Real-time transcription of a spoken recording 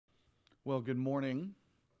Well, good morning.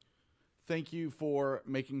 Thank you for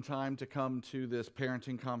making time to come to this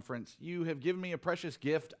parenting conference. You have given me a precious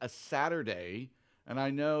gift, a Saturday, and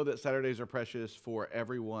I know that Saturdays are precious for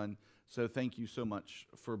everyone, so thank you so much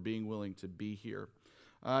for being willing to be here.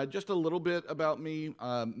 Just a little bit about me.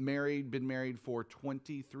 Been married for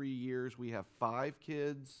 23 years. We have 5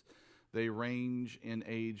 kids. They range in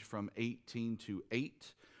age from 18 to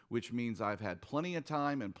 8, which means I've had plenty of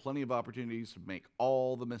time and plenty of opportunities to make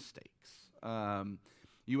all the mistakes.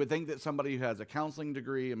 You would think that somebody who has a counseling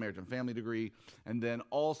degree, a marriage and family degree, and then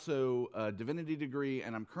also a divinity degree,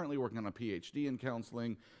 and I'm currently working on a PhD in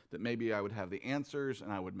counseling, that maybe I would have the answers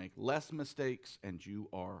and I would make less mistakes, and you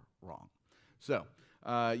are wrong. So,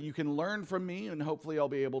 you can learn from me, and hopefully I'll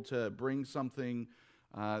be able to bring something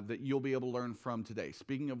that you'll be able to learn from today.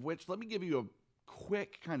 Speaking of which, let me give you a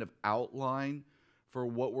quick kind of outline for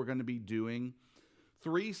what we're going to be doing.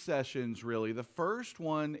 3 sessions, really. The first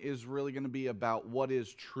one is really going to be about what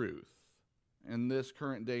is truth. In this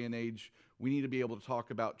current day and age, we need to be able to talk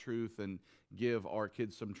about truth and give our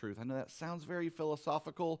kids some truth. I know that sounds very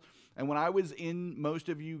philosophical, and when I was in most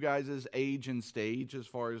of you guys' age and stage as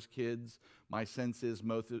far as kids, my sense is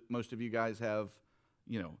most of you guys have,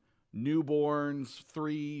 newborns,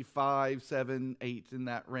 3, 5, 7, 8, in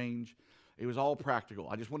that range. It was all practical.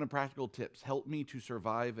 I just wanted practical tips. Help me to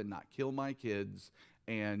survive and not kill my kids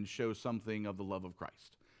and show something of the love of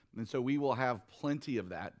Christ. And so we will have plenty of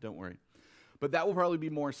that, don't worry. But that will probably be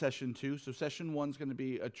more session 2. So session 1 is going to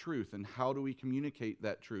be a truth, and how do we communicate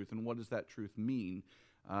that truth, and what does that truth mean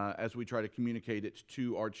as we try to communicate it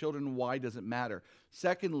to our children? Why does it matter?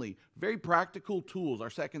 Secondly, very practical tools. Our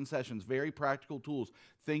second session is very practical tools,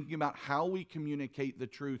 thinking about how we communicate the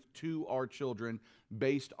truth to our children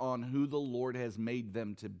based on who the Lord has made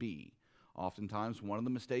them to be. Oftentimes, one of the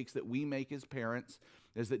mistakes that we make as parents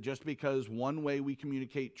is that just because one way we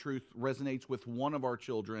communicate truth resonates with one of our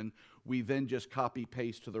children, we then just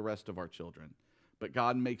copy-paste to the rest of our children. But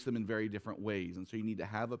God makes them in very different ways, and so you need to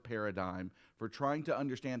have a paradigm for trying to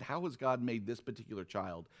understand how has God made this particular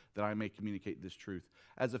child that I may communicate this truth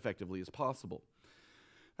as effectively as possible.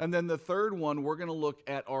 And then the third one, we're going to look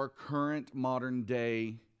at our current modern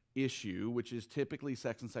day issue, which is typically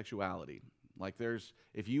sex and sexuality.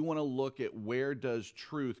 If you want to look at where does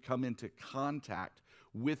truth come into contact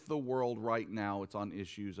with the world right now, it's on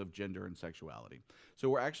issues of gender and sexuality. So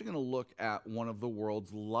we're actually going to look at one of the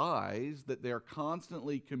world's lies that they're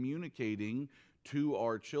constantly communicating to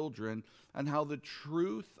our children, and how the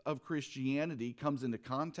truth of Christianity comes into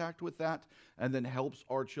contact with that and then helps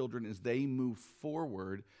our children as they move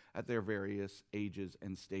forward at their various ages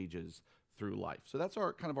and stages through life. So that's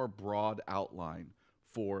our broad outline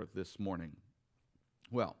for this morning.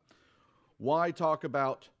 Well, why talk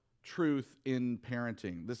about truth in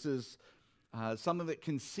parenting? This is something that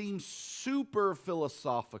can seem super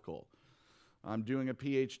philosophical. I'm doing a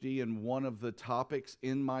PhD, and one of the topics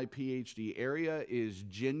in my PhD area is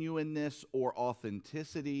genuineness or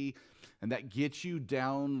authenticity, and that gets you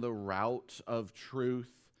down the route of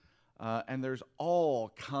truth. And there's all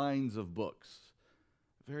kinds of books,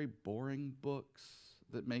 very boring books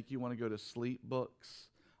that make you want to go to sleep books.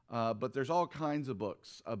 But there's all kinds of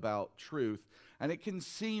books about truth, and it can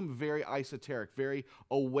seem very esoteric, very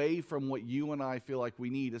away from what you and I feel like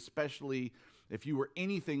we need, especially if you were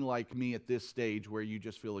anything like me at this stage where you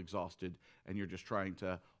just feel exhausted and you're just trying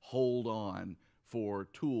to hold on for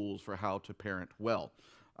tools for how to parent well.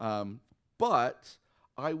 But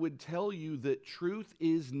I would tell you that truth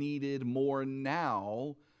is needed more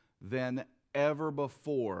now than ever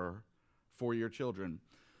before for your children.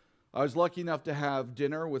 I was lucky enough to have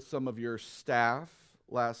dinner with some of your staff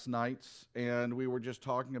last night, and we were just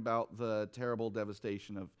talking about the terrible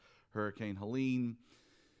devastation of Hurricane Helene.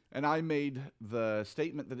 And I made the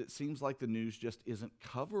statement that it seems like the news just isn't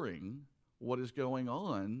covering what is going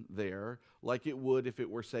on there like it would if it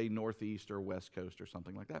were, say, Northeast or West Coast or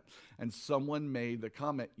something like that. And someone made the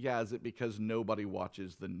comment, yeah, is it because nobody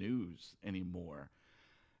watches the news anymore?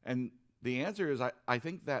 And the answer is I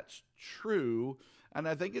think that's true, and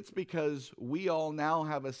I think it's because we all now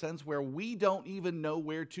have a sense where we don't even know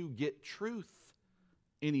where to get truth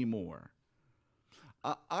anymore.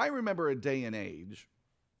 I remember a day and age,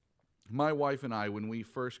 my wife and I, when we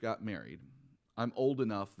first got married. I'm old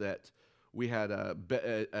enough that we had a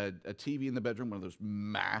TV in the bedroom, one of those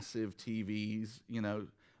massive TVs,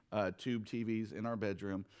 tube TVs in our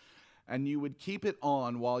bedroom, and you would keep it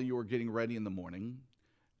on while you were getting ready in the morning,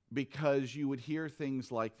 because you would hear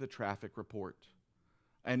things like the traffic report.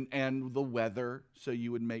 and the weather, so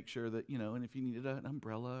you would make sure that, and if you needed an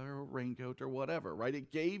umbrella or a raincoat or whatever, right?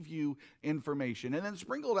 It gave you information. And then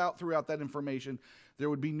sprinkled out throughout that information, there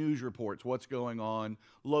would be news reports, what's going on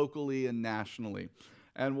locally and nationally.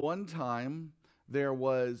 And one time, there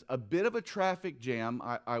was a bit of a traffic jam.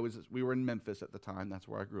 We were in Memphis at the time. That's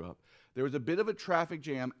where I grew up. There was a bit of a traffic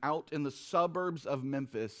jam out in the suburbs of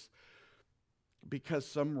Memphis because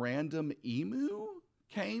some random emu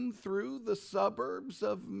came through the suburbs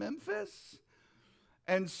of Memphis.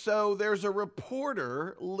 And so there's a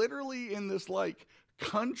reporter literally in this like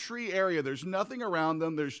country area. There's nothing around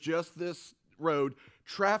them. There's just this road.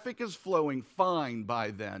 Traffic is flowing fine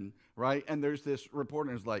by then, right? And there's this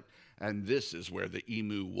reporter who's like, and this is where the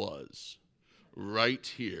emu was, right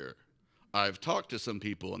here. I've talked to some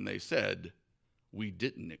people and they said, we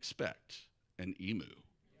didn't expect an emu.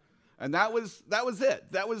 And that was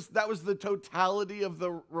it. That was the totality of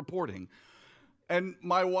the reporting. And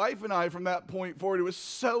my wife and I, from that point forward, it was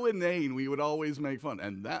so inane, we would always make fun.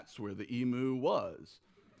 And that's where the emu was.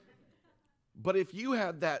 But if you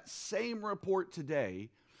had that same report today,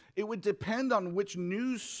 it would depend on which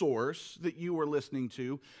news source that you were listening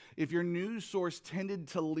to. If your news source tended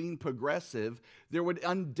to lean progressive, there would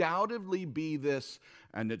undoubtedly be this,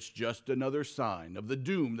 and it's just another sign of the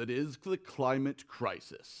doom that is the climate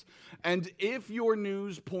crisis. And if your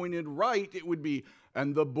news pointed right, it would be,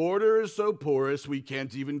 and the border is so porous we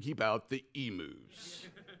can't even keep out the emus.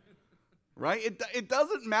 Right? It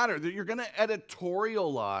doesn't matter that you're going to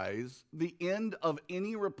editorialize the end of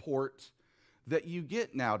any report that you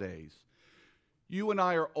get nowadays. You and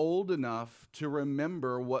I are old enough to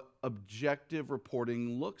remember what objective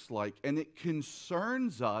reporting looks like, and it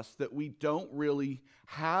concerns us that we don't really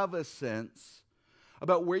have a sense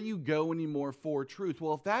about where you go anymore for truth.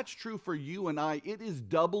 Well, if that's true for you and I, it is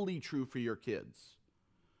doubly true for your kids,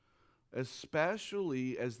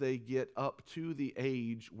 especially as they get up to the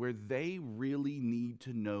age where they really need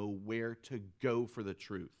to know where to go for the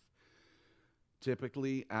truth.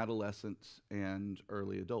 Typically adolescents and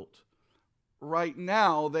early adult. Right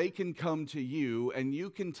now, they can come to you and you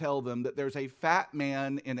can tell them that there's a fat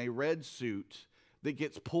man in a red suit that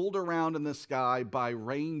gets pulled around in the sky by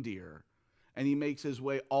reindeer, and he makes his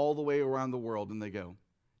way all the way around the world, and they go,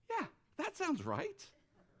 yeah, that sounds right.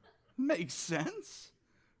 Makes sense,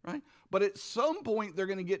 right? But at some point, they're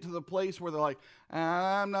going to get to the place where they're like,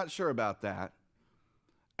 I'm not sure about that.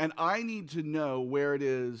 And I need to know where it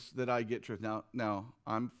is that I get truth. Now,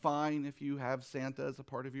 I'm fine if you have Santa as a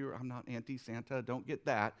part of you. I'm not anti-Santa. Don't get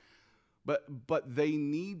that. But they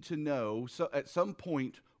need to know, so at some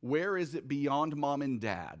point, where is it beyond mom and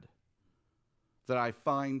dad that I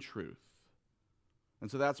find truth? And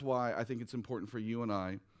so that's why I think it's important for you and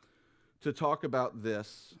I to talk about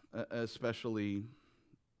this, especially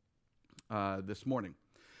this morning.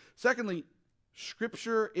 Secondly,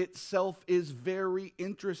 Scripture itself is very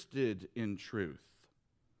interested in truth.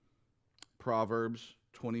 Proverbs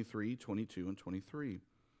 23, 22, and 23.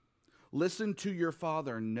 Listen to your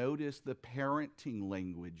father. Notice the parenting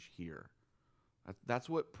language here. That's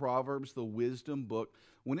what Proverbs, the wisdom book,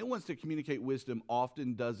 when it wants to communicate wisdom,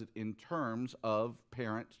 often does it in terms of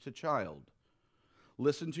parent to child.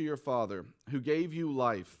 Listen to your father, who gave you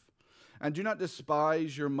life, and do not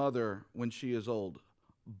despise your mother when she is old.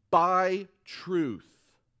 Buy truth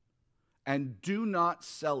and do not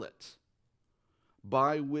sell it.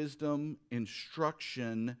 Buy wisdom,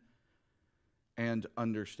 instruction, and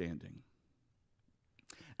understanding.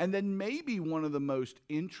 And then maybe one of the most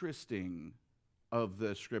interesting of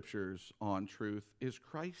the scriptures on truth is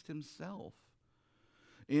Christ himself.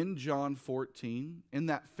 In John 14, in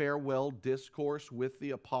that farewell discourse with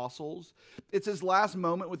the apostles, it's his last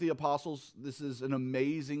moment with the apostles. This is an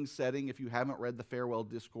amazing setting. If you haven't read the farewell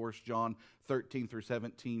discourse, John 13 through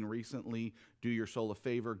 17 recently, do your soul a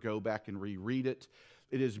favor, go back and reread it.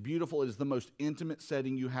 It is beautiful. It is the most intimate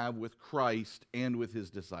setting you have with Christ and with his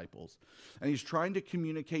disciples. And he's trying to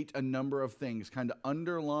communicate a number of things, kind of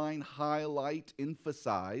underline, highlight,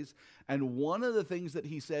 emphasize. And one of the things that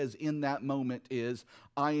he says in that moment is,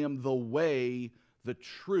 I am the way, the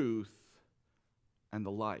truth, and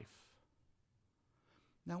the life.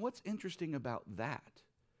 Now, what's interesting about that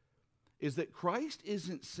is that Christ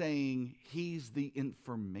isn't saying he's the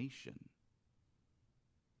information.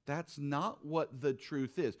 That's not what the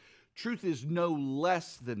truth is. Truth is no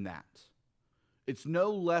less than that. It's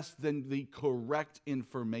no less than the correct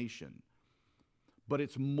information, but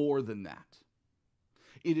it's more than that.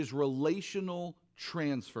 It is relational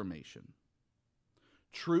transformation.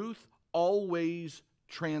 Truth always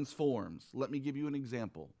transforms. Let me give you an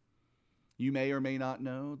example. You may or may not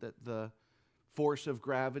know that the Force of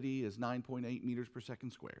gravity is 9.8 meters per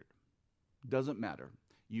second squared. Doesn't matter.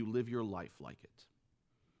 You live your life like it.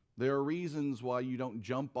 There are reasons why you don't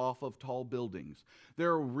jump off of tall buildings.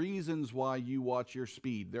 There are reasons why you watch your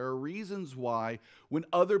speed. There are reasons why when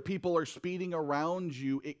other people are speeding around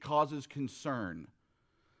you, it causes concern.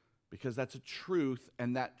 Because that's a truth,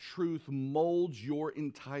 and that truth molds your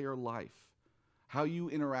entire life. How you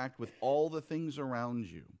interact with all the things around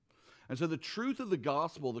you. And so the truth of the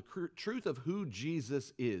gospel, the truth of who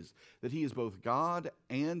Jesus is, that he is both God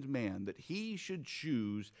and man, that he should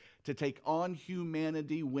choose to take on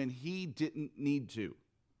humanity when he didn't need to.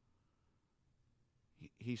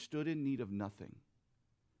 He stood in need of nothing.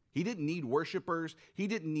 He didn't need worshipers. He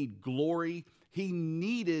didn't need glory. He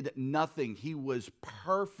needed nothing. He was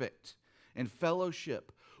perfect in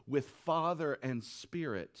fellowship with Father and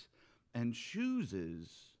Spirit, and chooses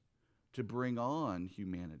to bring on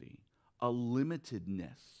humanity a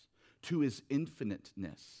limitedness to his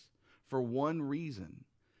infiniteness for one reason,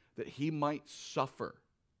 that he might suffer,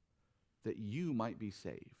 that you might be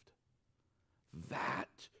saved.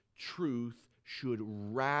 That truth should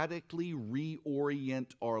radically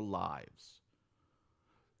reorient our lives.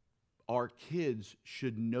 Our kids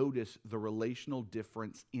should notice the relational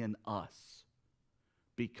difference in us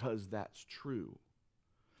because that's true.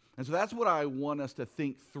 And so that's what I want us to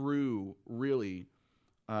think through, really,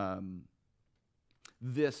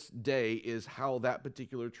 this day, is how that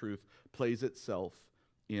particular truth plays itself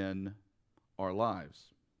in our lives.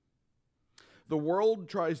 The world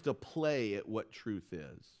tries to play at what truth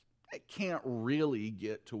is. It can't really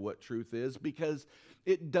get to what truth is because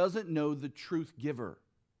it doesn't know the truth giver.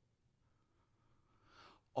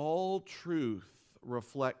 All truth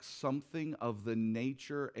reflects something of the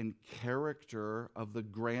nature and character of the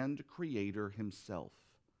grand creator himself.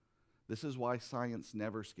 This is why science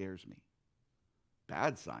never scares me.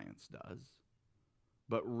 Bad science does,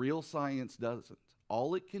 but real science doesn't.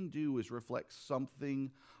 All it can do is reflect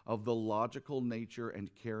something of the logical nature and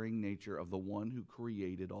caring nature of the one who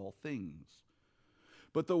created all things.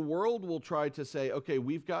 But the world will try to say, okay,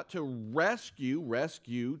 we've got to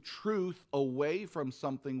rescue truth away from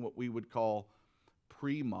something what we would call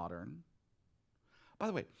pre-modern. By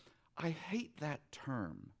the way, I hate that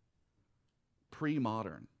term,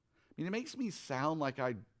 pre-modern. I mean, it makes me sound like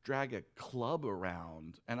I drag a club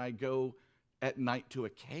around and I go at night to a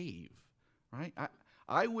cave, right?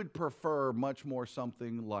 I would prefer much more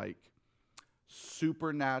something like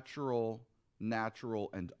supernatural, natural,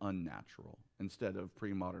 and unnatural instead of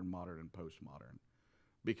pre-modern, modern, and postmodern.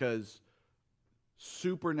 Because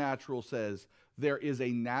supernatural says there is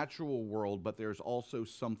a natural world, but there's also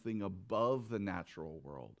something above the natural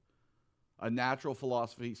world. A natural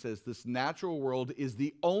philosophy says this natural world is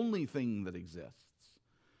the only thing that exists.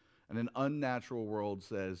 And an unnatural world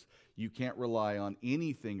says you can't rely on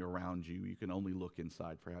anything around you. You can only look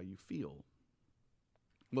inside for how you feel.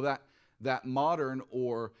 Well, that modern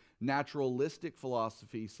or naturalistic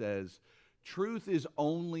philosophy says truth is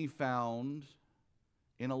only found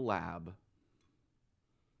in a lab.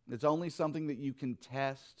 It's only something that you can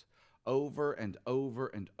test over and over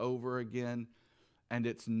and over again, and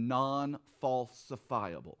it's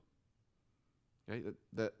non-falsifiable. Okay?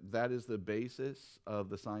 That is the basis of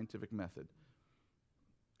the scientific method.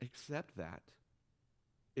 Except that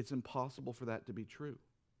it's impossible for that to be true.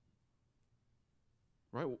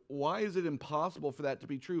 Right? Why is it impossible for that to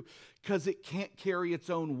be true? Because it can't carry its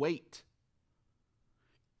own weight.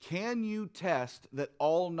 Can you test that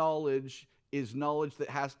all knowledge is knowledge that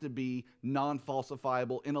has to be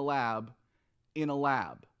non-falsifiable in a lab?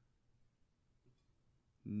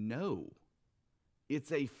 No.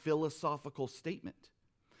 It's a philosophical statement.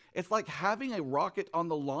 It's like having a rocket on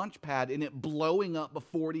the launch pad and it blowing up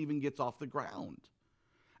before it even gets off the ground.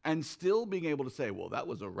 And still being able to say, well, that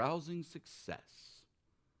was a rousing success.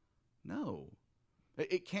 No.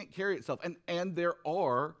 It can't carry itself. And there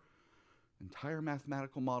are entire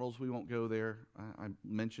mathematical models. We won't go there. I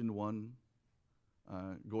mentioned one,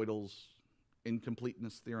 Gödel's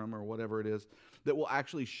incompleteness theorem or whatever it is, that will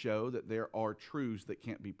actually show that there are truths that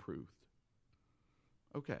can't be proved.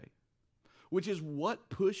 Okay. Which is what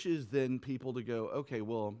pushes then people to go, okay,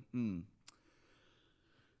 well,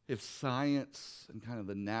 if science and kind of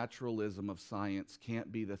the naturalism of science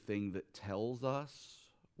can't be the thing that tells us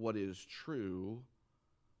what is true,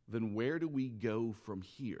 then where do we go from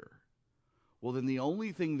here? Well, then the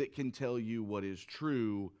only thing that can tell you what is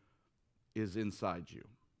true is inside you.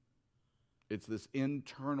 It's this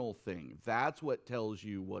internal thing. That's what tells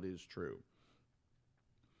you what is true.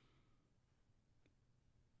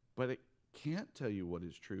 But it can't tell you what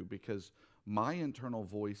is true because my internal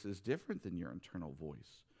voice is different than your internal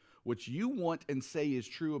voice. What you want and say is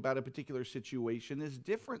true about a particular situation is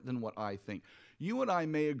different than what I think. You and I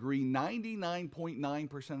may agree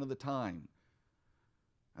 99.9% of the time,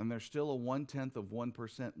 and there's still a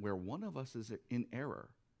 0.1% where one of us is in error.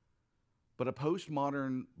 But a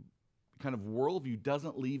postmodern kind of worldview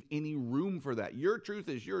doesn't leave any room for that. Your truth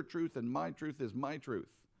is your truth, and my truth is my truth.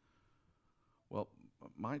 Well,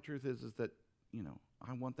 my truth is that,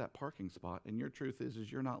 I want that parking spot, and your truth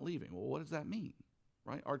is you're not leaving. Well, what does that mean?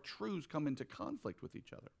 Right? Our truths come into conflict with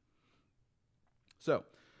each other. So,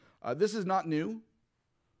 this is not new.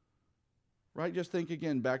 Right? Just think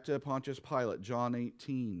again back to Pontius Pilate, John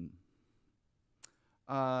 18.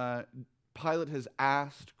 Pilate has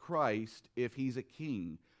asked Christ if he's a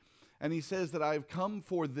king. And he says that I've come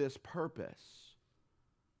for this purpose,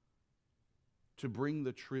 to bring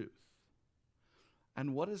the truth.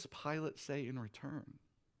 And what does Pilate say in return?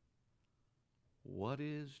 What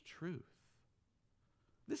is truth?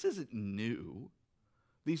 This isn't new.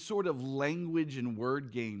 These sort of language and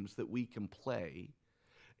word games that we can play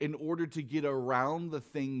in order to get around the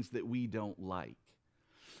things that we don't like.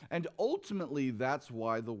 And ultimately, that's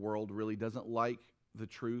why the world really doesn't like the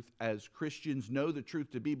truth as Christians know the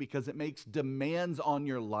truth to be, because it makes demands on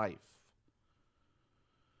your life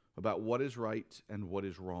about what is right and what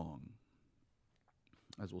is wrong,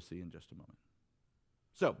 as we'll see in just a moment.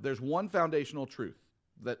 So, there's one foundational truth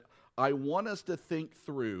that I want us to think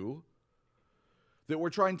through, that we're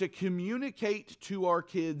trying to communicate to our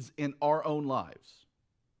kids in our own lives.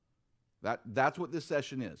 That's what this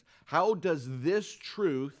session is. How does this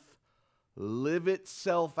truth live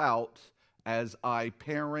itself out as I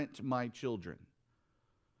parent my children?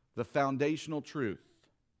 The foundational truth.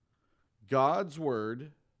 God's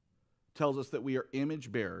word tells us that we are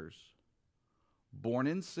image bearers, born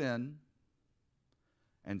in sin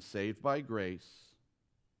and saved by grace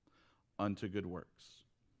unto good works.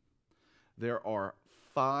 There are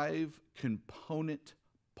 5 component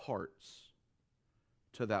parts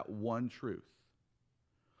to that one truth.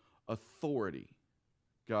 Authority,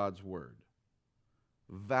 God's word.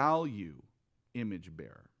 Value, image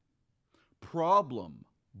bearer. Problem,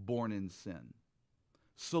 born in sin.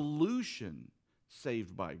 Solution,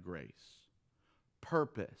 saved by grace.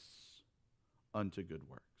 Purpose, unto good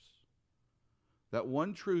works. That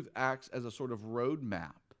one truth acts as a sort of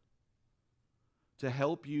roadmap to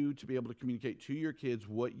help you to be able to communicate to your kids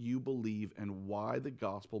what you believe and why the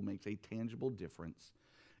gospel makes a tangible difference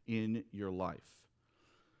in your life.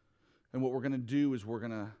 And what we're going to do is we're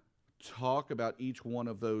going to talk about each one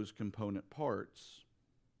of those component parts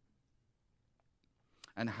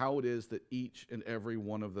and how it is that each and every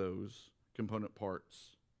one of those component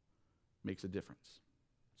parts makes a difference.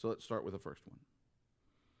 So let's start with the first one.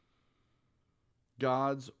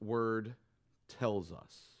 God's word tells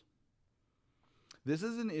us. This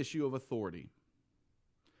is an issue of authority.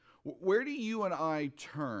 Where do you and I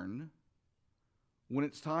turn when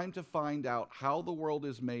it's time to find out how the world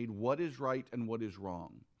is made, what is right and what is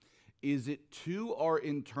wrong? Is it to our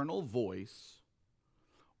internal voice,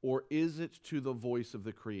 or is it to the voice of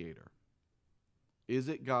the Creator? Is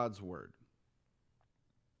it God's word?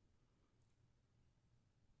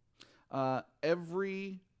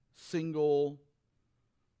 Every single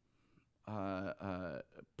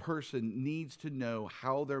person needs to know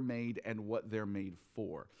how they're made and what they're made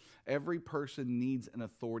for. Every person needs an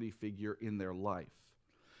authority figure in their life,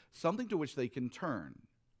 something to which they can turn,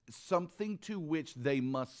 something to which they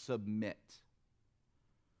must submit.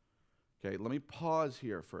 Okay, let me pause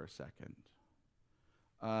here for a second.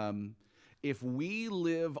 If we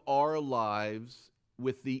live our lives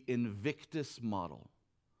with the Invictus model,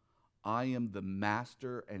 I am the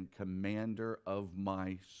master and commander of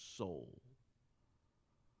my soul,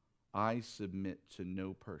 I submit to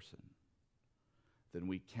no person, then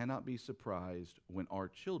we cannot be surprised when our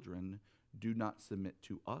children do not submit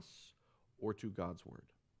to us or to God's word.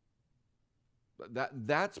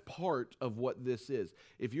 That's part of what this is.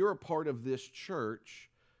 If you're a part of this church,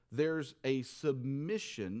 there's a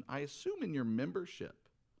submission, I assume, in your membership.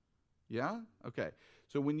 Yeah? Okay.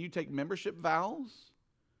 So when you take membership vows,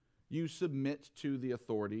 you submit to the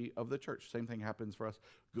authority of the church. Same thing happens for us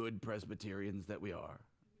good Presbyterians that we are,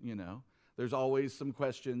 There's always some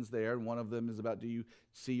questions there, and one of them is about, do you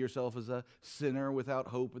see yourself as a sinner without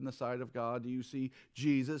hope in the sight of God? Do you see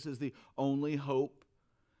Jesus as the only hope?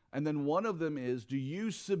 And then one of them is, do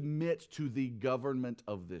you submit to the government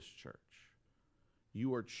of this church?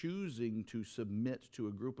 You are choosing to submit to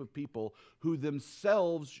a group of people who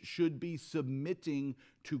themselves should be submitting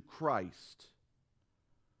to Christ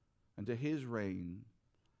and to his reign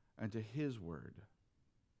and to his word.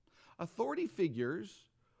 Authority figures,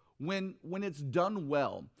 when it's done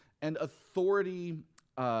well, And authority,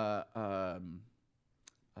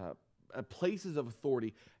 places of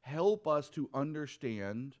authority help us to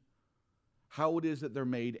understand how it is that they're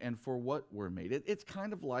made and for what we're made. It's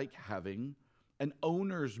kind of like having an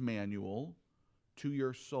owner's manual to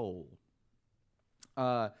your soul.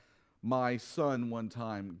 My son one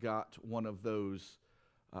time got one of those,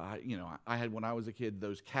 I had when I was a kid,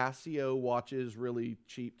 those Casio watches, really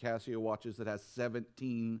cheap Casio watches that has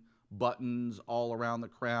 17 buttons all around the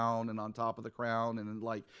crown and on top of the crown, and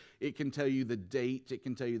like it can tell you the date, it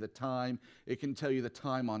can tell you the time, it can tell you the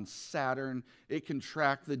time on Saturn, it can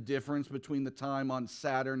track the difference between the time on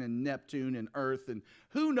Saturn and Neptune and Earth, and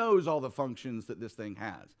who knows all the functions that this thing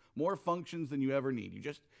has. More functions than you ever need. You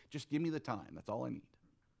just give me the time. That's all I need,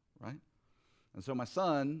 right? And so my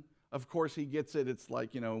son, of course, he gets it. It's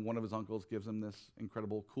like, one of his uncles gives him this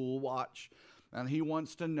incredible cool watch. And he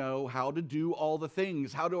wants to know how to do all the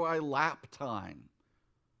things. How do I lap time?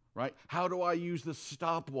 Right? How do I use the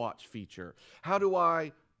stopwatch feature? How do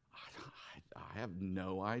I have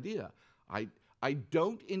no idea. I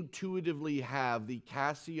don't intuitively have the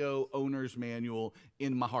Casio owner's manual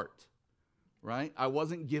in my heart. Right? I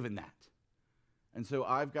wasn't given that. And so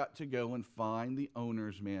I've got to go and find the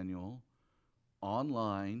owner's manual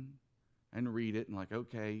online and read it and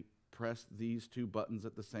okay, press these 2 buttons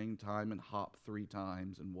at the same time and hop 3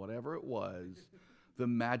 times and whatever it was, the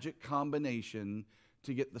magic combination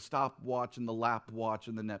to get the stopwatch and the lap watch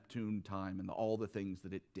and the Neptune time and all the things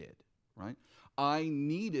that it did, right? I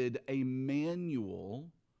needed a manual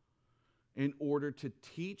in order to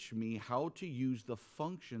teach me how to use the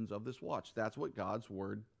functions of this watch. That's what God's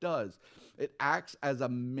Word does. It acts as a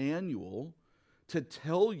manual to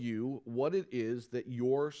tell you what it is that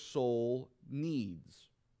your soul needs.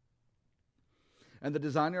 And the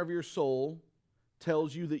designer of your soul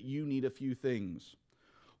tells you that you need a few things.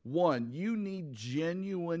 1, you need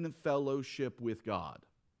genuine fellowship with God.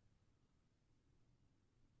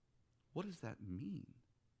 What does that mean?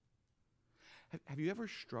 Have you ever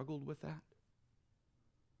struggled with that?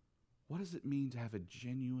 What does it mean to have a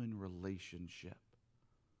genuine relationship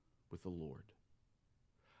with the Lord?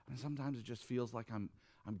 And sometimes it just feels like I'm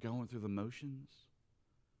going through the motions,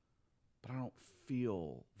 but I don't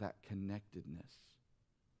feel that connectedness.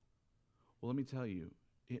 Well, let me tell you,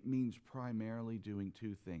 it means primarily doing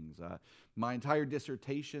 2 things. My entire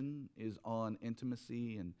dissertation is on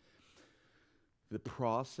intimacy and the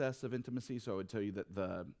process of intimacy. So I would tell you that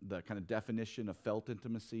the kind of definition of felt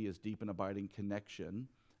intimacy is deep and abiding connection.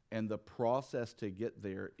 And the process to get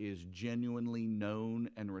there is genuinely known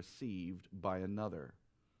and received by another.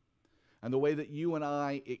 And the way that you and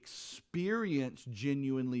I experience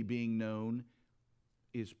genuinely being known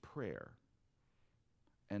is prayer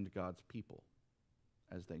and God's people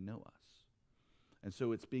as they know us. And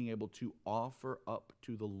so it's being able to offer up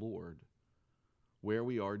to the Lord where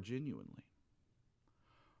we are genuinely.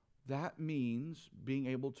 That means being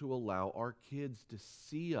able to allow our kids to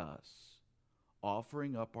see us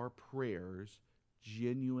offering up our prayers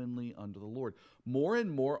genuinely unto the Lord. More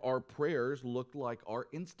and more, our prayers look like our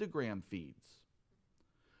Instagram feeds.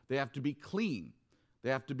 They have to be clean.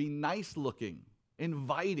 They have to be nice looking,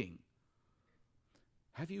 inviting.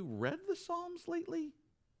 Have you read the Psalms lately?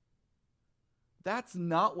 That's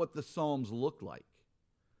not what the Psalms look like.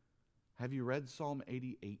 Have you read Psalm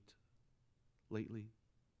 88 lately?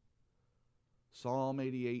 Psalm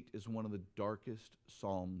 88 is one of the darkest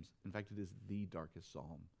psalms. In fact, it is the darkest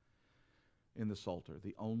psalm in the Psalter.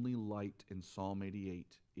 The only light in Psalm 88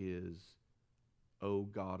 is, O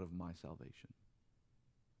God of my salvation.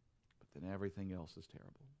 But then everything else is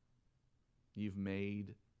terrible. You've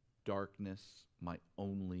made darkness my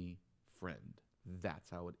only friend. That's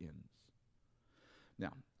how it ends.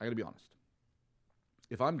 Now, I got to be honest.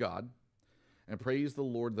 If I'm God, and praise the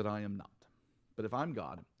Lord that I am not, but if I'm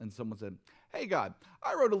God and someone said, hey God,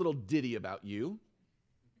 I wrote a little ditty about you,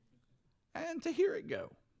 and to hear it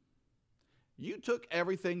go. You took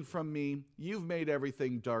everything from me. You've made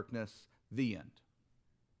everything darkness. The end.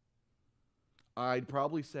 I'd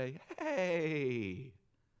probably say, hey,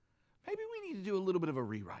 maybe we need to do a little bit of a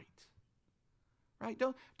rewrite. Right?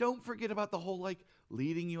 Don't forget about the whole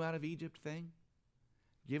leading you out of Egypt thing.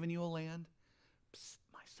 Giving you a land. Psst,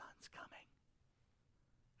 my son's coming.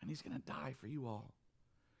 And he's going to die for you all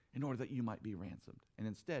in order that you might be ransomed. And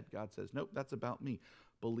instead, God says, nope, that's about me.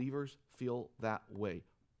 Believers feel that way.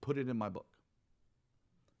 Put it in my book.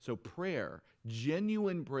 So prayer,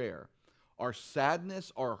 genuine prayer, our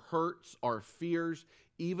sadness, our hurts, our fears,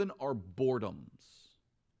 even our boredoms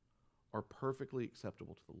are perfectly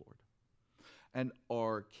acceptable to the Lord. And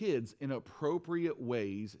our kids, in appropriate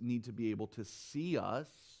ways, need to be able to see us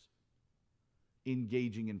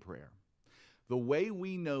engaging in prayer. The way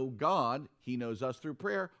we know God, He knows us through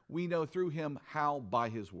prayer. We know through Him how? By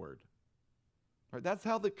His Word. Right? That's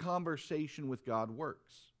how the conversation with God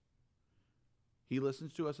works. He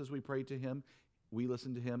listens to us as we pray to Him. We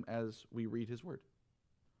listen to Him as we read His Word.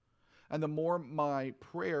 And the more my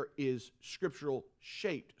prayer is scriptural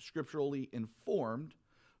shaped, scripturally informed,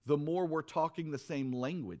 the more we're talking the same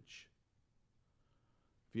language.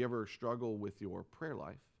 If you ever struggle with your prayer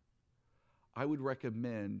life, I would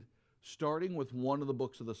recommend starting with one of the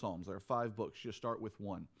books of the Psalms. There are 5 books. Just start with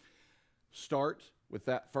one. Start with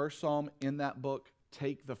that first psalm in that book.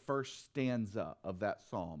 Take the first stanza of that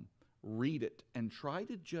psalm. Read it and try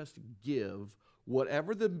to just give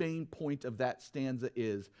whatever the main point of that stanza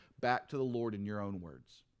is back to the Lord in your own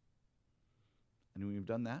words. And when you've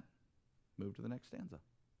done that, move to the next stanza.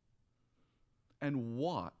 And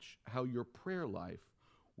watch how your prayer life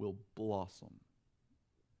will blossom.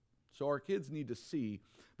 So our kids need to see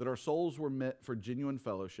that our souls were meant for genuine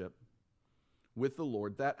fellowship with the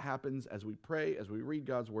Lord. That happens as we pray, as we read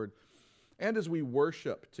God's Word, and as we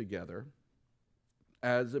worship together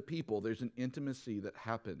as a people. There's an intimacy that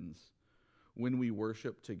happens when we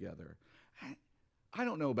worship together. I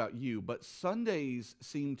don't know about you, but Sundays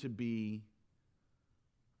seem to be,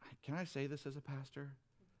 can I say this as a pastor?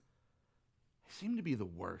 They seem to be the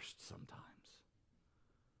worst sometimes.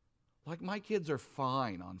 Like, my kids are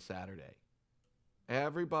fine on Saturday.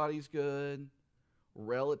 Everybody's good,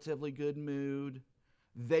 relatively good mood.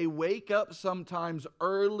 They wake up sometimes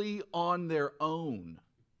early on their own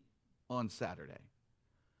on Saturday.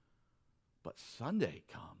 But Sunday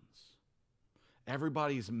comes.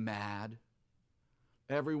 Everybody's mad.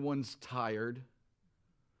 Everyone's tired.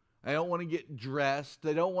 They don't want to get dressed.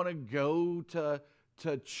 They don't want to go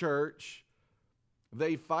to church.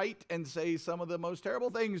 They fight and say some of the most terrible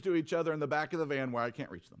things to each other in the back of the van where I can't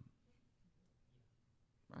reach them.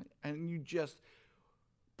 Right? And you just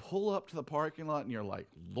pull up to the parking lot and you're like,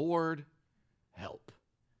 Lord, help.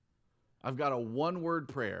 I've got a one-word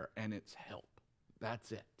prayer and it's help.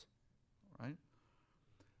 That's it. Right?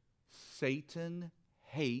 Satan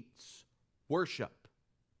hates worship.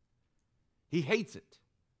 He hates it.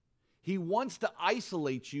 He wants to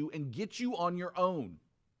isolate you and get you on your own,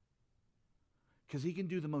 because he can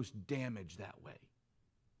do the most damage that way.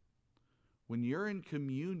 When you're in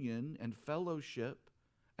communion and fellowship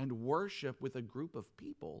and worship with a group of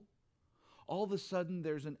people, all of a sudden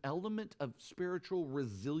there's an element of spiritual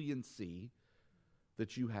resiliency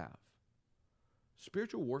that you have.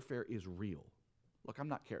 Spiritual warfare is real. Look, I'm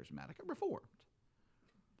not charismatic. I'm reformed.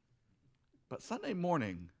 But Sunday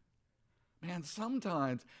morning, man,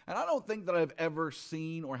 sometimes, and I don't think that I've ever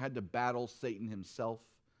seen or had to battle Satan himself.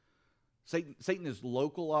 Satan is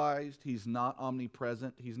localized. He's not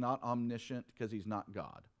omnipresent. He's not omniscient because he's not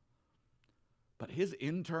God. But his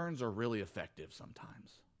interns are really effective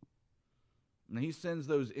sometimes. And he sends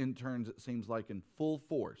those interns, it seems like, in full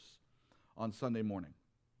force on Sunday morning.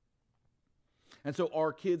 And so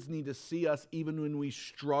our kids need to see us even when we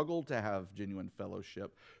struggle to have genuine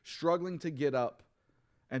fellowship, struggling to get up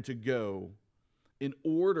and to go in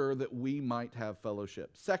order that we might have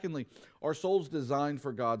fellowship. Secondly, our soul's designed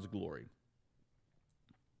for God's glory.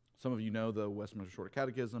 Some of you know the Westminster Shorter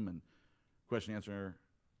Catechism and question answer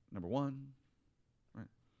number 1. Right?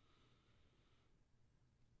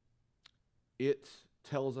 It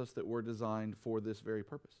tells us that we're designed for this very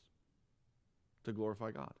purpose, to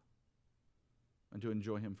glorify God and to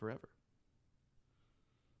enjoy Him forever.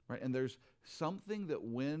 Right? And there's something that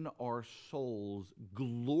when our souls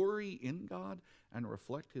glory in God and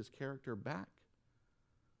reflect His character back,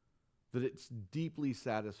 that it's deeply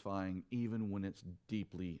satisfying even when it's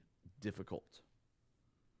deeply difficult.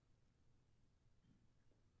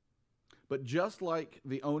 But just like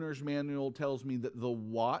the owner's manual tells me that the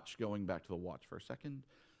watch, going back to the watch for a second,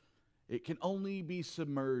 it can only be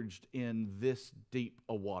submerged in this deep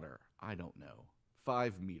a water. I don't know.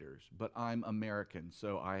 5 meters, but I'm American,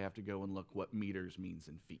 so I have to go and look what meters means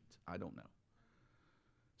in feet. I don't know.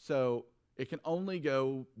 So it can only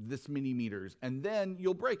go this many meters, and then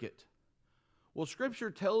you'll break it. Well,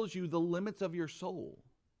 Scripture tells you the limits of your soul.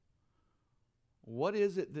 What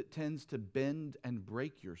is it that tends to bend and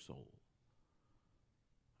break your soul?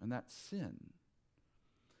 And that's sin.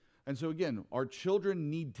 And so again, our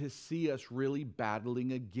children need to see us really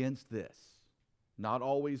battling against this, not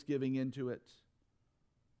always giving into it,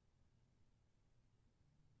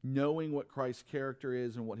 knowing what Christ's character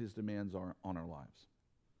is and what His demands are on our lives.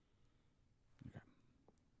 Okay.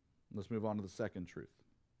 Let's move on to the second truth.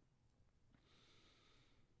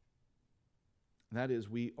 That is,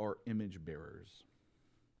 we are image bearers.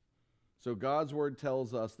 So God's word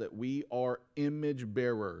tells us that we are image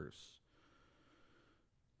bearers.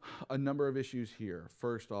 A number of issues here.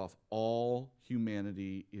 First off, all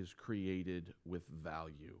humanity is created with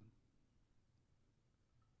value.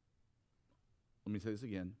 Let me say this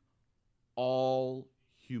again. All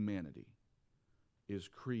humanity is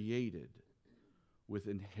created with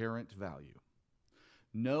inherent value.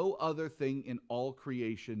 No other thing in all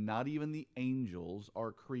creation, not even the angels,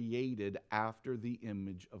 are created after the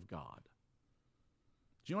image of God.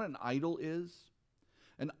 Do you know what an idol is?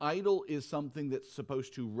 An idol is something that's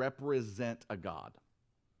supposed to represent a god.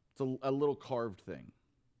 It's a little carved thing.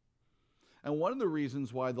 And one of the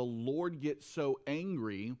reasons why the Lord gets so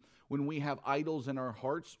angry when we have idols in our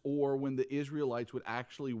hearts, or when the Israelites would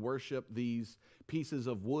actually worship these pieces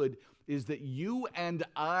of wood, is that you and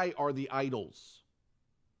I are the idols.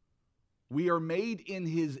 We are made in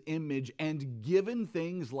his image and given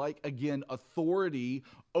things like, again, authority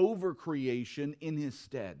over creation in his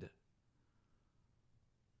stead.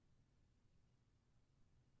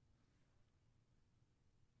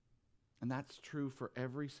 And that's true for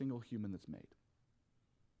every single human that's made.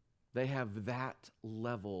 They have that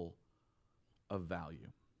level of value.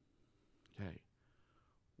 Okay,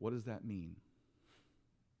 what does that mean?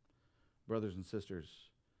 Brothers and sisters,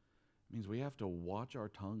 it means we have to watch our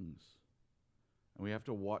tongues. And we have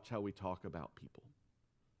to watch how we talk about people.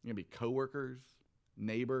 You're going to be coworkers,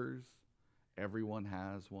 neighbors, everyone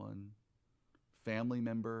has one, family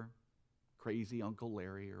member, crazy Uncle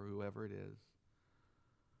Larry or whoever it is.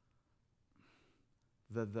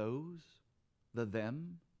 The those, the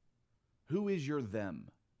them, who is your them?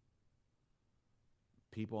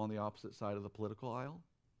 People on the opposite side of the political aisle?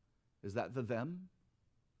 Is that the them?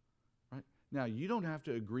 Right? Now, you don't have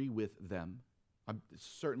to agree with them. I'm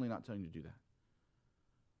certainly not telling you to do that.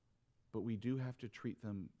 But we do have to treat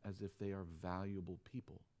them as if they are valuable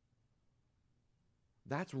people.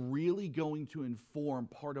 That's really going to inform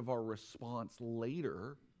part of our response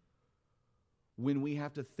later when we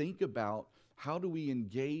have to think about how do we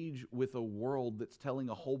engage with a world that's telling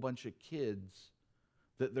a whole bunch of kids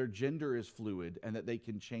that their gender is fluid and that they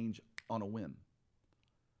can change on a whim.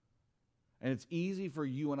 And it's easy for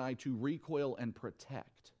you and I to recoil and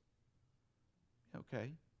protect.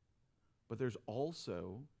 Okay. But there's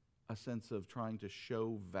also a sense of trying to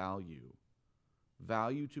show value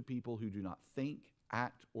to people who do not think,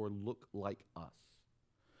 act, or look like us.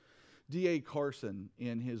 D.A. Carson,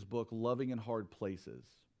 in his book, Loving in Hard Places,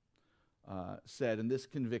 said, and this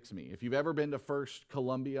convicts me, if you've ever been to First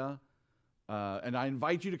Columbia, and I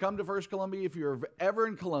invite you to come to First Columbia, if you're ever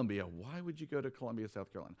in Columbia, why would you go to Columbia,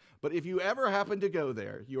 South Carolina? But if you ever happen to go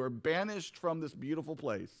there, you are banished from this beautiful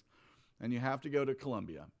place, and you have to go to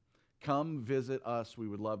Columbia. Come visit us. We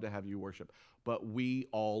would love to have you worship. But we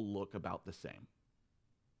all look about the same.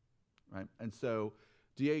 Right? And so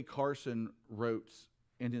D.A. Carson wrote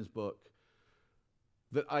in his book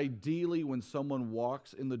that ideally when someone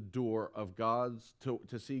walks in the door of God's,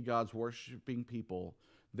 to see God's worshiping people,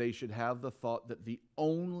 they should have the thought that the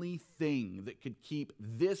only thing that could keep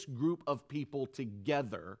this group of people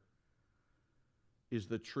together is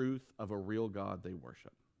the truth of a real God they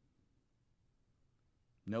worship.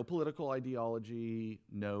 No political ideology,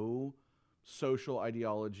 no social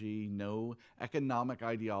ideology, no economic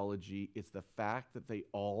ideology. It's the fact that they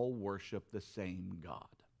all worship the same God.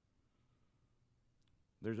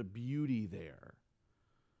 There's a beauty there.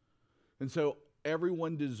 And so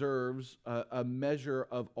everyone deserves a measure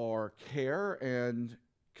of our care and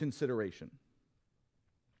consideration.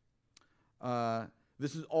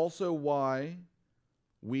 This is also why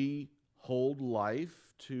we hold life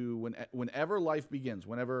to whenever life begins,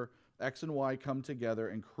 whenever X and Y come together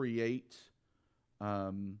and create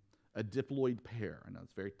a diploid pair. I know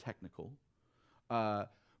it's very technical.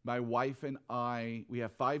 My wife and I, we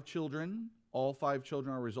have 5 children. All 5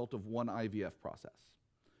 children are a result of one IVF process.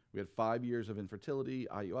 We had 5 years of infertility,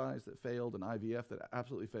 IUIs that failed, an IVF that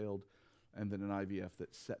absolutely failed, and then an IVF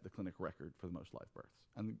that set the clinic record for the most live births.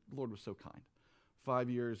 And the Lord was so kind.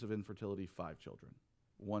 5 years of infertility, 5 children.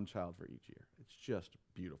 1 child for each year. It's just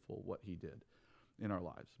beautiful what he did in our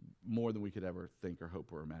lives, more than we could ever think or hope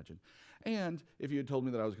or imagine. And if you had told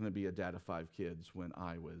me that I was going to be a dad of 5 kids when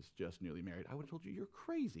I was just newly married, I would have told you you're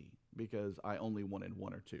crazy, because I only wanted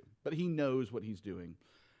 1 or 2. But he knows what he's doing,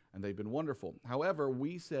 and they've been wonderful. However,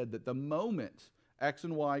 we said that the moment X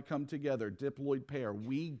and Y come together, diploid pair,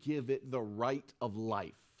 we give it the right of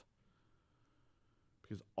life,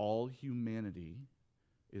 because all humanity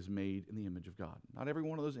is made in the image of God. Not every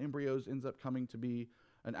one of those embryos ends up coming to be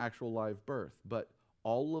an actual live birth, but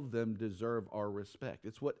all of them deserve our respect.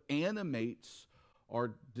 It's what animates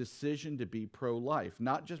our decision to be pro-life,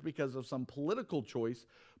 not just because of some political choice,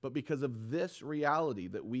 but because of this reality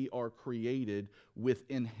that we are created with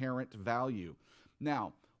inherent value.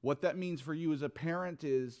 Now, what that means for you as a parent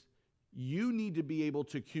is you need to be able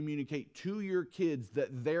to communicate to your kids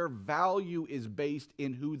that their value is based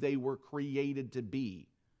in who they were created to be,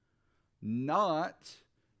 not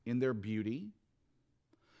in their beauty,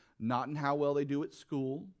 not in how well they do at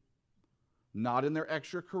school, not in their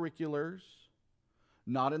extracurriculars,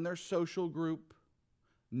 not in their social group,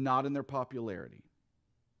 not in their popularity,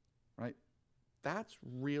 right? That's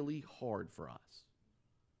really hard for us.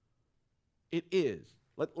 It is.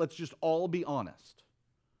 Let's just all be honest.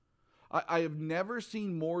 I have never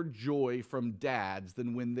seen more joy from dads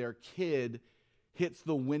than when their kid hits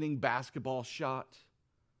the winning basketball shot,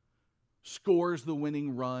 scores the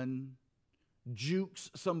winning run,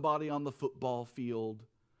 jukes somebody on the football field,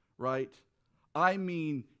 right? I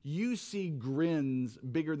mean, you see grins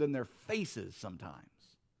bigger than their faces sometimes.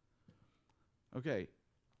 Okay,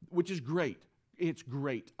 which is great. It's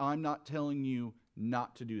great. I'm not telling you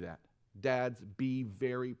not to do that. Dads, be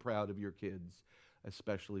very proud of your kids,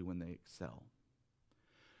 especially when they excel.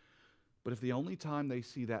 But if the only time they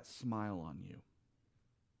see that smile on you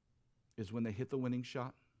is when they hit the winning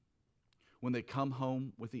shot, when they come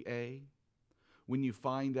home with the A, when you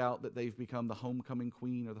find out that they've become the homecoming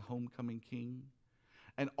queen or the homecoming king,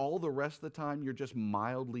 and all the rest of the time you're just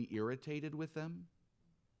mildly irritated with them,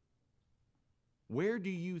 where do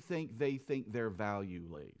you think they think their value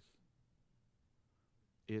lays?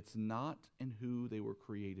 It's not in who they were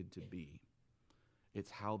created to be. It's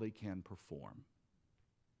how they can perform,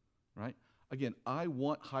 right? Again, I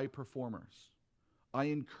want high performers. I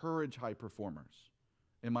encourage high performers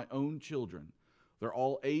in my own children. They're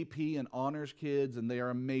all AP and honors kids, and they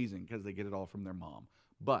are amazing because they get it all from their mom.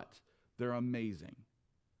 But they're amazing.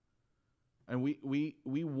 And we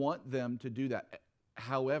want them to do that.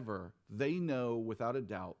 However, they know without a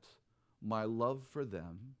doubt my love for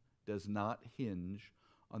them does not hinge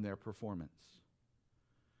on their performance.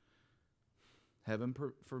 Heaven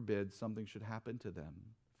forbid something should happen to them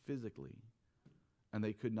physically, and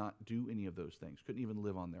they could not do any of those things, couldn't even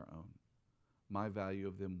live on their own. My value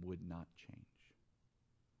of them would not change.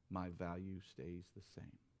 My value stays the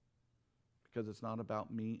same. Because it's not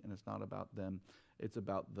about me and it's not about them. It's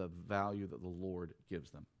about the value that the Lord gives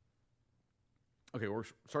them. Okay, we're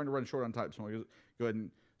starting to run short on time, so I'm going to go ahead and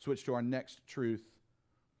switch to our next truth,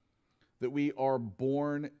 that we are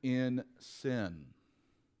born in sin.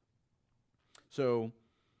 So,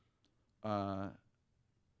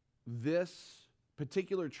 this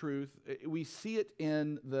particular truth, we see it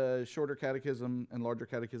in the Shorter Catechism and Larger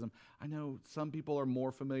Catechism. I know some people are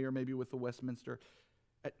more familiar maybe with the Westminster.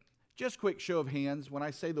 Just quick show of hands, when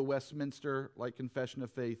I say the Westminster, like Confession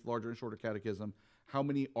of Faith, Larger and Shorter Catechism, how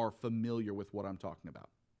many are familiar with what I'm talking about?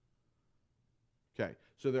 Okay,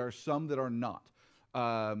 so there are some that are not.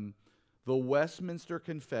 The Westminster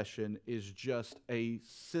Confession is just a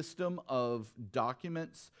system of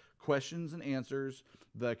documents, questions and answers.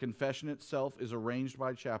 The confession itself is arranged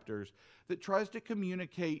by chapters that tries to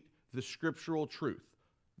communicate the scriptural truth.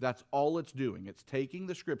 That's all it's doing. It's taking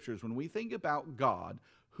the scriptures. When we think about God,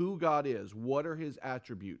 who God is, what are his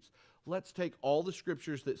attributes, let's take all the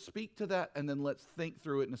scriptures that speak to that and then let's think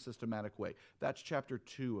through it in a systematic way. That's chapter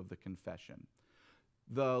 2 of the confession.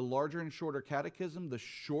 The Larger and Shorter Catechism, the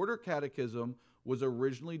Shorter Catechism was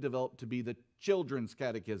originally developed to be the children's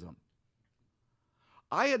catechism.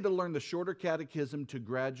 I had to learn the Shorter Catechism to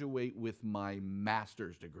graduate with my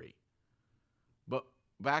master's degree. But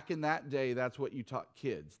back in that day, that's what you taught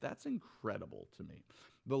kids. That's incredible to me.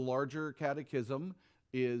 The Larger Catechism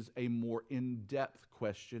is a more in-depth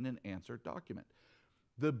question and answer document.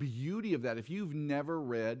 The beauty of that, if you've never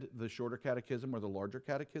read the Shorter Catechism or the Larger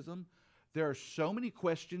Catechism, there are so many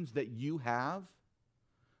questions that you have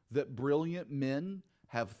that brilliant men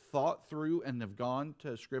have thought through and have gone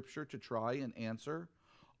to Scripture to try and answer.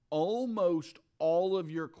 Almost all of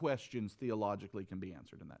your questions theologically can be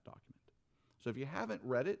answered in that document. So if you haven't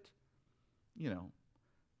read it,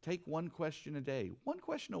 take one question a day, one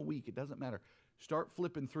question a week, it doesn't matter. Start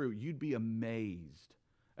flipping through. You'd be amazed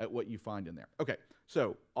at what you find in there. Okay,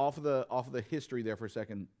 so off of the history there for a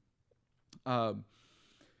second.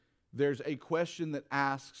 There's a question that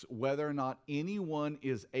asks whether or not anyone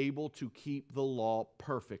is able to keep the law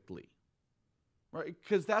perfectly, right?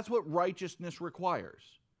 Because that's what righteousness requires,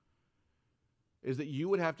 is that you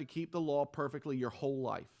would have to keep the law perfectly your whole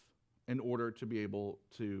life in order to be able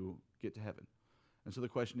to get to heaven. And so the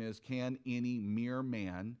question is, can any mere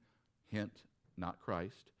man, hint, not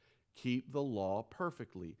Christ, keep the law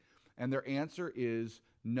perfectly? And their answer is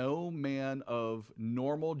No man of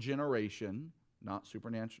normal generation, not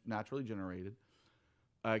supernaturally generated,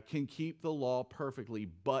 can keep the law perfectly,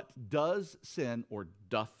 but does sin or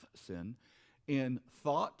doth sin in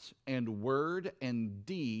thought and word and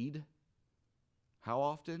deed. How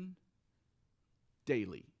often?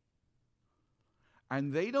 Daily.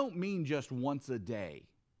 And they don't mean just once a day.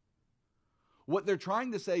 What they're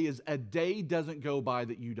trying to say is a day doesn't go by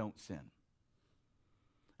that you don't sin.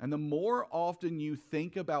 And the more often you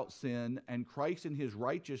think about sin and Christ and his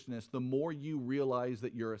righteousness, the more you realize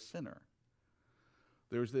that you're a sinner.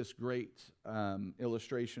 There's this great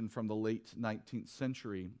illustration from the late 19th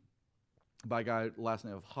century by a guy last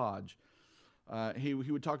name of Hodge. He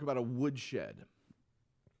would talk about a woodshed.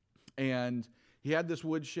 And he had this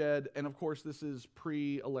woodshed, and of course this is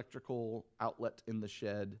pre-electrical outlet in the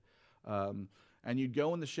shed. And you'd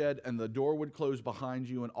go in the shed, and the door would close behind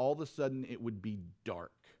you, and all of a sudden it would be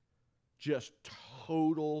dark. Just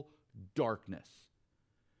total darkness.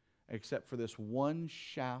 Except for this one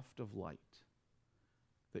shaft of light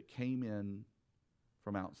that came in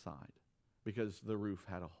from outside because the roof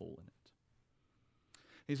had a hole in it.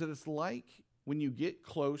 He said it's like when you get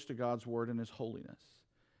close to God's word and his holiness,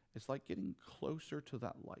 it's like getting closer to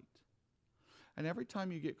that light. And every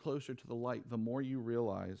time you get closer to the light, the more you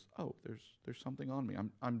realize, oh, there's something on me.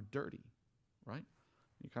 I'm dirty, right?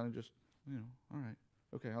 You kind of just, all right,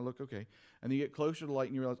 okay, I look okay. And you get closer to the light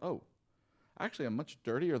and you realize, oh, actually I'm much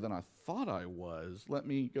dirtier than I thought I was. Let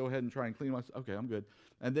me go ahead and try and clean myself. Okay, I'm good.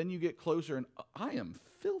 And then you get closer and I am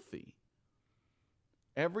filthy.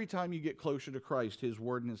 Every time you get closer to Christ, his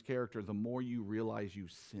word and his character, the more you realize you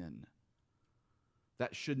sin.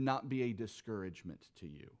 That should not be a discouragement to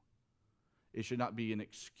you. It should not be an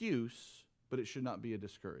excuse, but it should not be a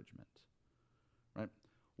discouragement. Right?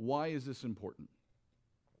 Why is this important?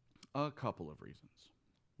 A couple of reasons.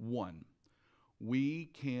 One, we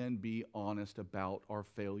can be honest about our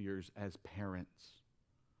failures as parents.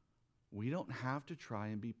 We don't have to try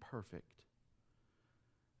and be perfect.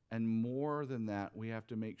 And more than that, we have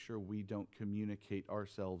to make sure we don't communicate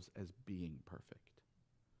ourselves as being perfect.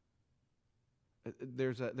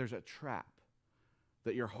 There's a trap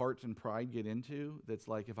that your heart and pride get into that's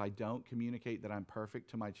like, if I don't communicate that I'm perfect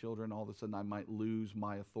to my children, all of a sudden I might lose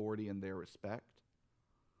my authority and their respect.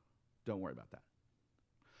 Don't worry about that.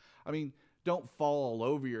 I mean, don't fall all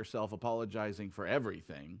over yourself apologizing for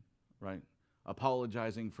everything, right?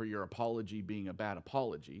 Apologizing for your apology being a bad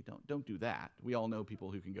apology. Don't do that. We all know people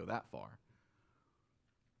who can go that far.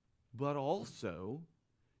 But also,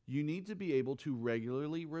 you need to be able to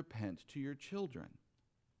regularly repent to your children.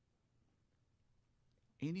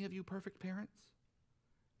 Any of you perfect parents?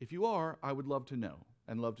 If you are, I would love to know,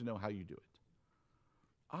 and love to know how you do it.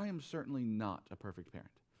 I am certainly not a perfect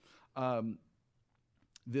parent.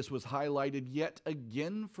 This was highlighted yet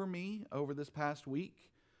again for me over this past week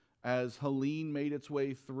as Helene made its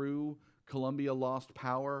way through. Columbia lost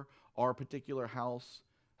power. Our particular house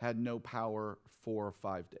had no power for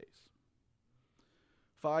 5 days.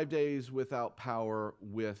 5 days without power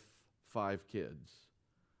with 5 kids.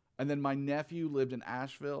 And then my nephew lived in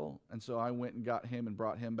Asheville, and so I went and got him and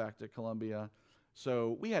brought him back to Columbia.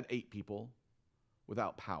 So we had 8 people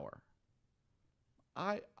without power.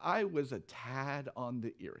 I was a tad on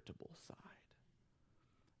the irritable side.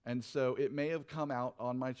 And so it may have come out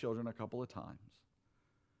on my children a couple of times.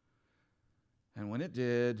 And when it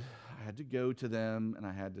did, I had to go to them and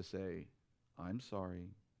I had to say, I'm sorry,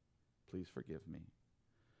 please forgive me.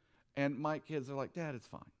 And my kids are like, Dad, it's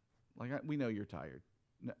fine. Like, we know you're tired.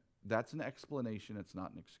 No, that's an explanation. It's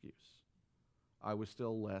not an excuse. I was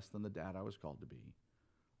still less than the dad I was called to be.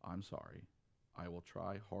 I'm sorry. I will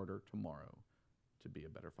try harder tomorrow to be a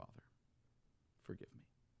better father. Forgive me.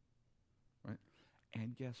 Right?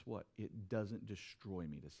 And guess what? It doesn't destroy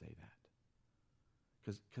me to say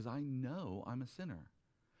that. Because I know I'm a sinner.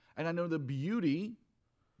 And I know the beauty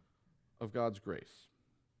of God's grace.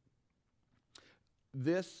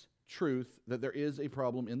 This truth that there is a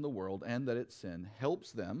problem in the world and that it's sin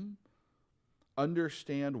helps them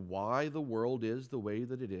understand why the world is the way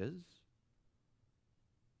that it is.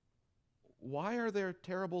 Why are there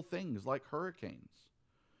terrible things like hurricanes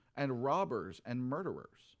and robbers and murderers?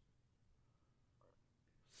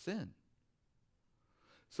 Sin.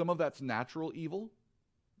 Some of that's natural evil,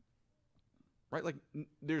 right? Like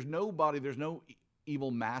there's no evil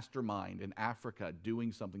mastermind in Africa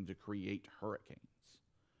doing something to create hurricanes.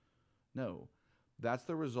 No, that's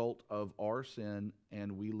the result of our sin,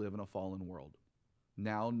 and we live in a fallen world.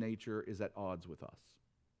 Now nature is at odds with us.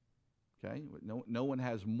 Okay? No one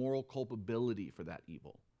has moral culpability for that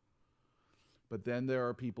evil. But then there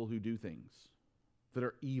are people who do things that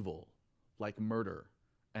are evil, like murder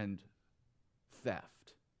and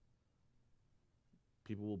theft.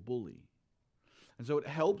 People will bully. And so it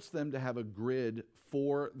helps them to have a grid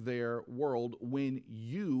for their world when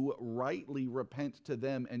you rightly repent to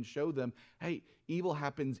them and show them, hey, evil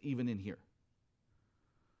happens even in here.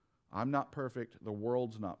 I'm not perfect. The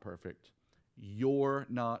world's not perfect. You're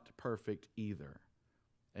not perfect either.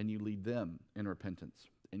 And you lead them in repentance,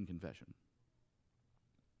 in confession.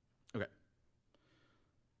 Okay.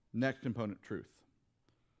 Next component, truth.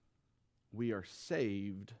 We are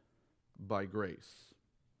saved by grace.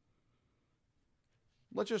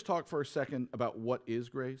 Let's just talk for a second about what is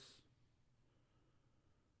grace.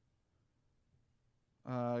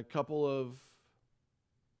 A couple of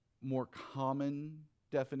more common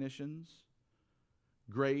definitions.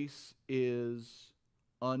 Grace is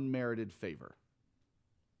unmerited favor.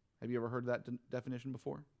 Have you ever heard that definition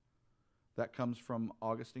before? That comes from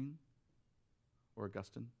Augustine or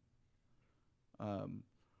Augustine.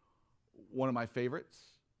 One of my favorites,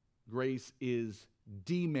 grace is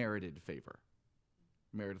demerited favor.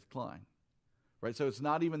 Meredith Klein. Right? So it's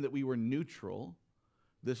not even that we were neutral.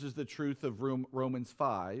 This is the truth of Romans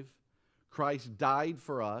 5. Christ died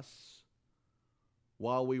for us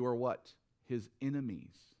while we were what? His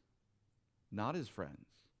enemies, not his friends.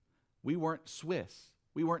 We weren't Swiss.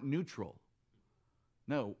 We weren't neutral.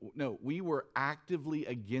 No, we were actively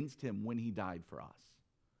against him when he died for us.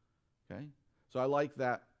 Okay? So I like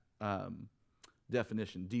that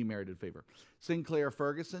definition, demerited favor. Sinclair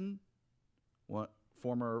Ferguson,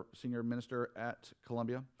 former senior minister at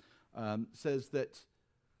Columbia, says that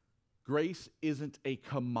grace isn't a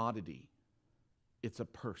commodity. It's a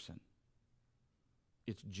person.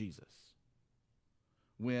 It's Jesus.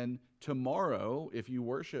 When tomorrow, if you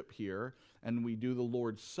worship here and we do the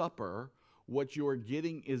Lord's Supper, what you're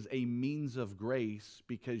getting is a means of grace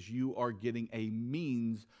because you are getting a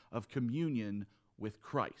means of communion with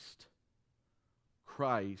Christ.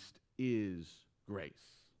 Christ is grace.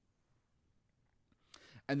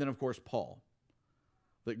 And then, of course, Paul,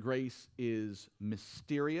 that grace is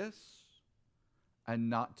mysterious and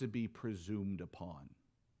not to be presumed upon.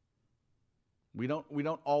 We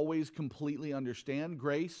don't always completely understand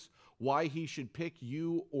grace, why he should pick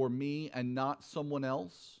you or me and not someone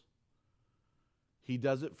else. He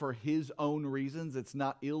does it for his own reasons. It's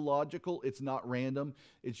not illogical. It's not random.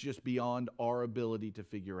 It's just beyond our ability to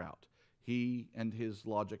figure out. He and his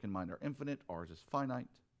logic and mind are infinite. Ours is finite.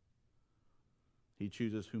 He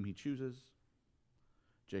chooses whom he chooses.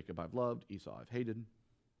 Jacob I've loved, Esau I've hated.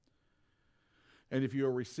 And if you're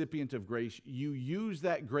a recipient of grace, you use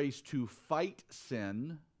that grace to fight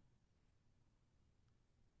sin.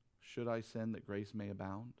 Should I sin that grace may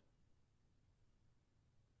abound?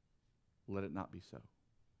 Let it not be so.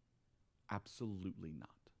 Absolutely not,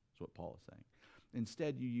 is what Paul is saying.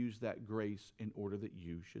 Instead, you use that grace in order that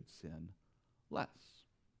you should sin less.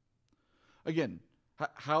 Again,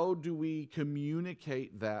 how do we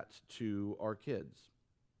communicate that to our kids?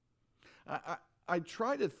 I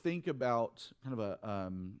try to think about kind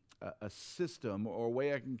of a system or a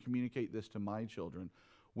way I can communicate this to my children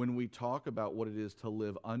when we talk about what it is to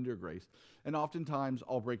live under grace. And oftentimes,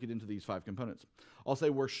 I'll break it into these 5 components. I'll say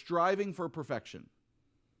we're striving for perfection.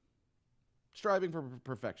 Striving for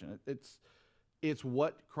perfection. It's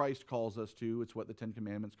what Christ calls us to. It's what the 10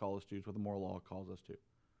 Commandments call us to. It's what the moral law calls us to.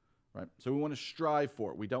 Right? So we want to strive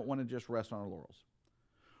for it. We don't want to just rest on our laurels.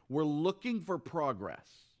 We're looking for progress.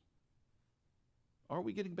 Are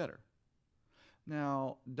we getting better?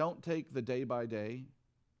 Now, don't take the day by day,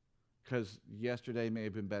 because yesterday may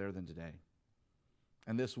have been better than today.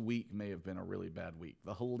 And this week may have been a really bad week.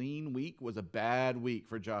 The Helene week was a bad week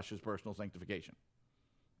for Josh's personal sanctification.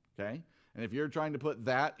 Okay? And if you're trying to put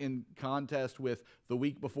that in contest with the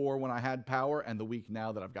week before when I had power and the week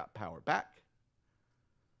now that I've got power back,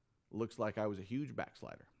 looks like I was a huge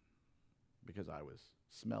backslider because I was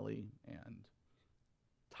smelly and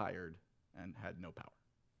tired and had no power.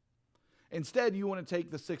 Instead, you want to take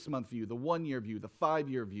the 6-month view, the 1-year view, the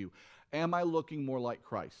 5-year view. Am I looking more like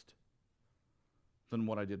Christ than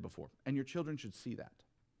what I did before? And your children should see that.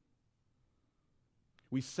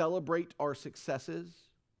 We celebrate our successes.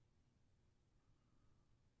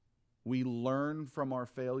 We learn from our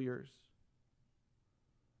failures.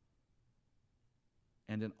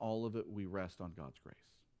 And in all of it, we rest on God's grace.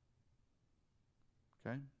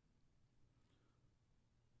 Okay?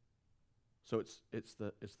 So it's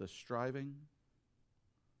the striving,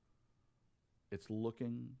 it's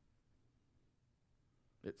looking,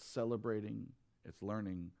 it's celebrating, it's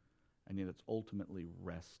learning, and yet it's ultimately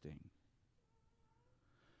resting.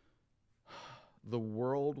 The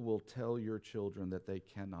world will tell your children that they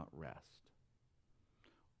cannot rest,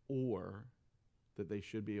 or that they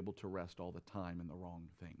should be able to rest all the time in the wrong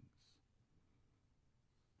things.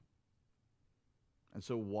 And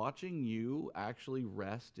so watching you actually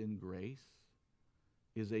rest in grace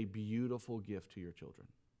is a beautiful gift to your children.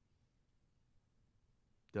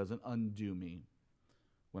 Doesn't undo me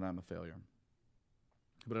when I'm a failure.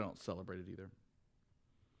 But I don't celebrate it either.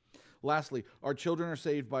 Lastly, our children are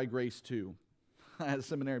saved by grace too. I had a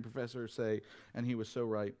seminary professor say, and he was so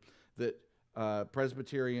right, that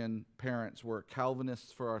Presbyterian parents were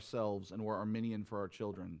Calvinists for ourselves and were Arminian for our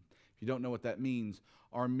children. If you don't know what that means,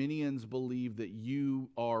 Arminians believe that you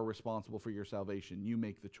are responsible for your salvation. You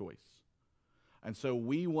make the choice. And so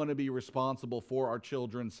we want to be responsible for our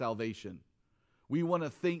children's salvation. We want to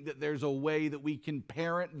think that there's a way that we can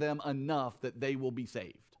parent them enough that they will be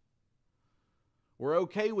saved. We're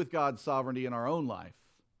okay with God's sovereignty in our own life,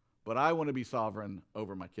 but I want to be sovereign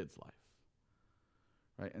over my kid's life.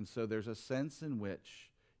 Right? And so there's a sense in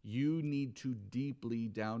which you need to deeply,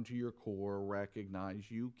 down to your core,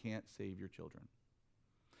 recognize you can't save your children.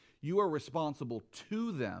 You are responsible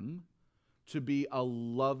to them to be a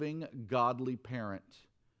loving, godly parent.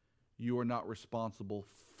 You are not responsible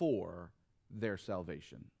for their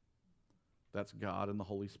salvation. That's God and the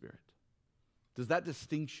Holy Spirit. Does that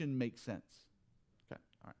distinction make sense? Okay,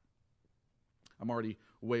 all right. I'm already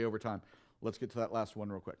way over time. Let's get to that last one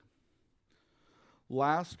real quick.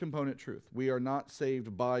 Last component truth. We are not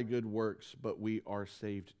saved by good works, but we are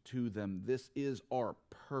saved to them. This is our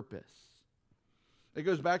purpose. It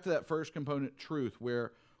goes back to that first component truth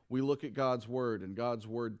where we look at God's Word, and God's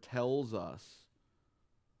Word tells us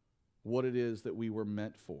what it is that we were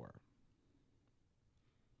meant for.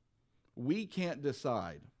 We can't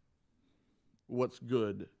decide what's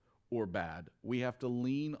good or bad. We have to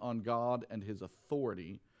lean on God and His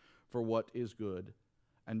authority for what is good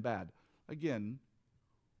and bad. Again,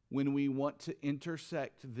 when we want to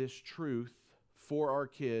intersect this truth for our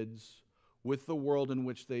kids with the world in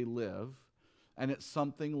which they live, and it's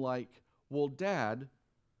something like, well, Dad,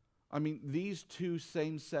 I mean, these two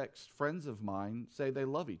same-sex friends of mine say they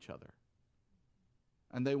love each other.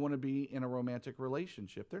 And they want to be in a romantic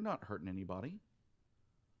relationship. They're not hurting anybody.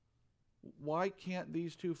 Why can't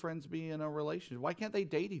these two friends be in a relationship? Why can't they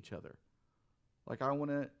date each other? Like, I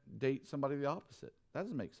want to date somebody the opposite. That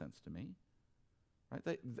doesn't make sense to me.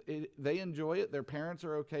 Right? They enjoy it. Their parents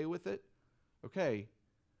are okay with it. Okay.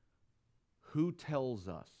 Who tells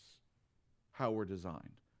us how we're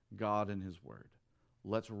designed? God and His Word.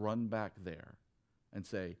 Let's run back there and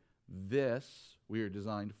say, this, we are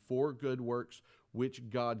designed for good works, which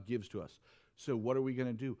God gives to us. So what are we going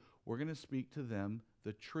to do? We're going to speak to them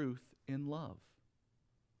the truth in love.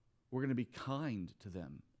 We're going to be kind to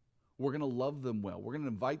them. We're going to love them well. We're going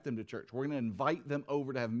to invite them to church. We're going to invite them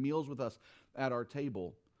over to have meals with us at our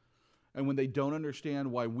table. And when they don't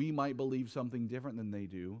understand why we might believe something different than they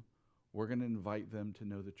do, we're going to invite them to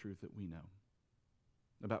know the truth that we know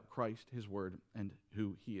about Christ, His Word, and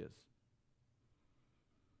who He is.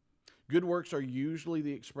 Good works are usually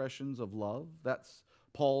the expressions of love. That's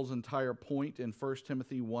Paul's entire point in 1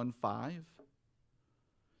 Timothy 1:5.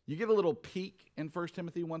 You get a little peek in 1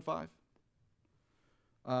 Timothy 1:5.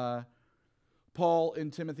 Paul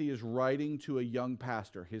in Timothy is writing to a young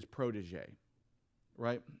pastor, his protege,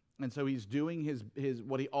 right? And so he's doing his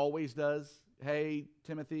what he always does. Hey,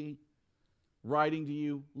 Timothy, writing to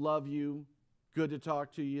you, love you, good to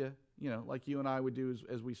talk to you. You know, like you and I would do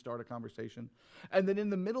as we start a conversation. And then in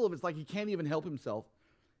the middle of it, it's like he can't even help himself.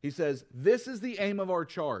 He says, this is the aim of our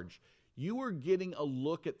charge. You are getting a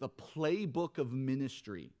look at the playbook of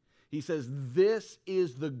ministry. He says, this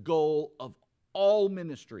is the goal of all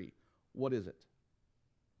ministry. What is it?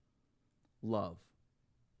 Love.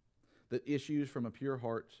 That issues from a pure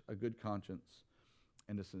heart, a good conscience,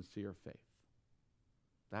 and a sincere faith.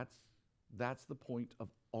 That's the point of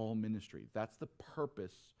all ministry. That's the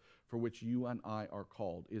purpose for which you and I are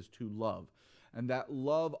called, is to love. And that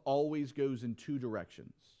love always goes in two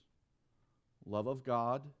directions. Love of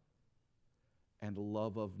God and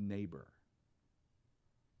love of neighbor.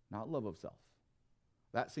 Not love of self.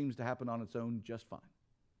 That seems to happen on its own just fine.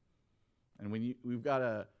 And when we've got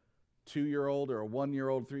a 2-year-old or a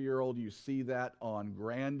 1-year-old, 3-year-old, you see that on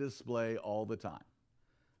grand display all the time.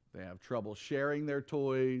 They have trouble sharing their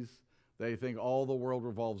toys. They think all the world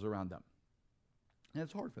revolves around them. And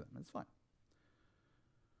it's hard for them. It's fine.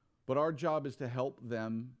 But our job is to help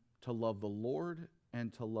them to love the Lord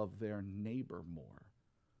and to love their neighbor more,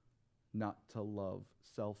 not to love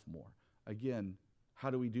self more. Again, how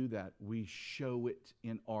do we do that? We show it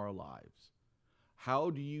in our lives. How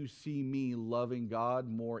do you see me loving God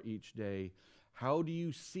more each day? How do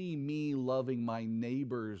you see me loving my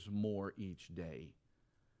neighbors more each day?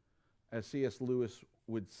 As C.S. Lewis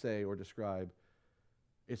would say or describe,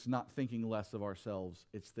 it's not thinking less of ourselves,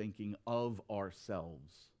 it's thinking of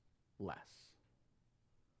ourselves less.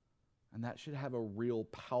 And that should have a real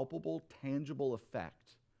palpable, tangible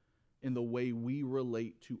effect in the way we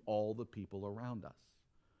relate to all the people around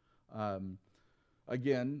us.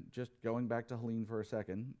 Again, just going back to Helene for a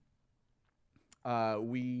second,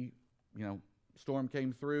 storm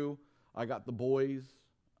came through. I got the boys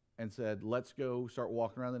and said, let's go start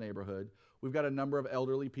walking around the neighborhood. We've got a number of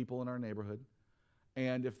elderly people in our neighborhood,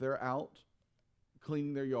 and if they're out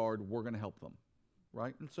cleaning their yard, we're going to help them,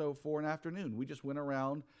 right? And so for an afternoon, we just went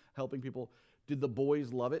around helping people. Did the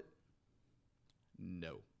boys love it?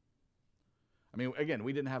 No. I mean, again,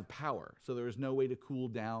 we didn't have power, so there was no way to cool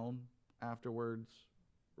down afterwards,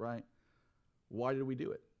 right? Why did we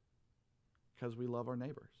do it? Because we love our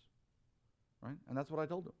neighbors, right? And that's what I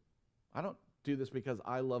told them. I don't do this because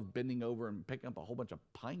I love bending over and picking up a whole bunch of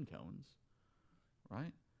pine cones,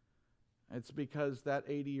 right? It's because that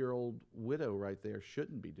 80-year-old widow right there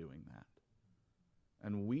shouldn't be doing that.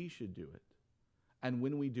 And we should do it. And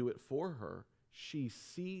when we do it for her, she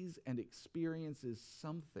sees and experiences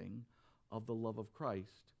something of the love of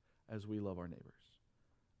Christ as we love our neighbors.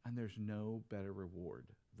 And there's no better reward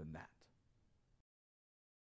than that.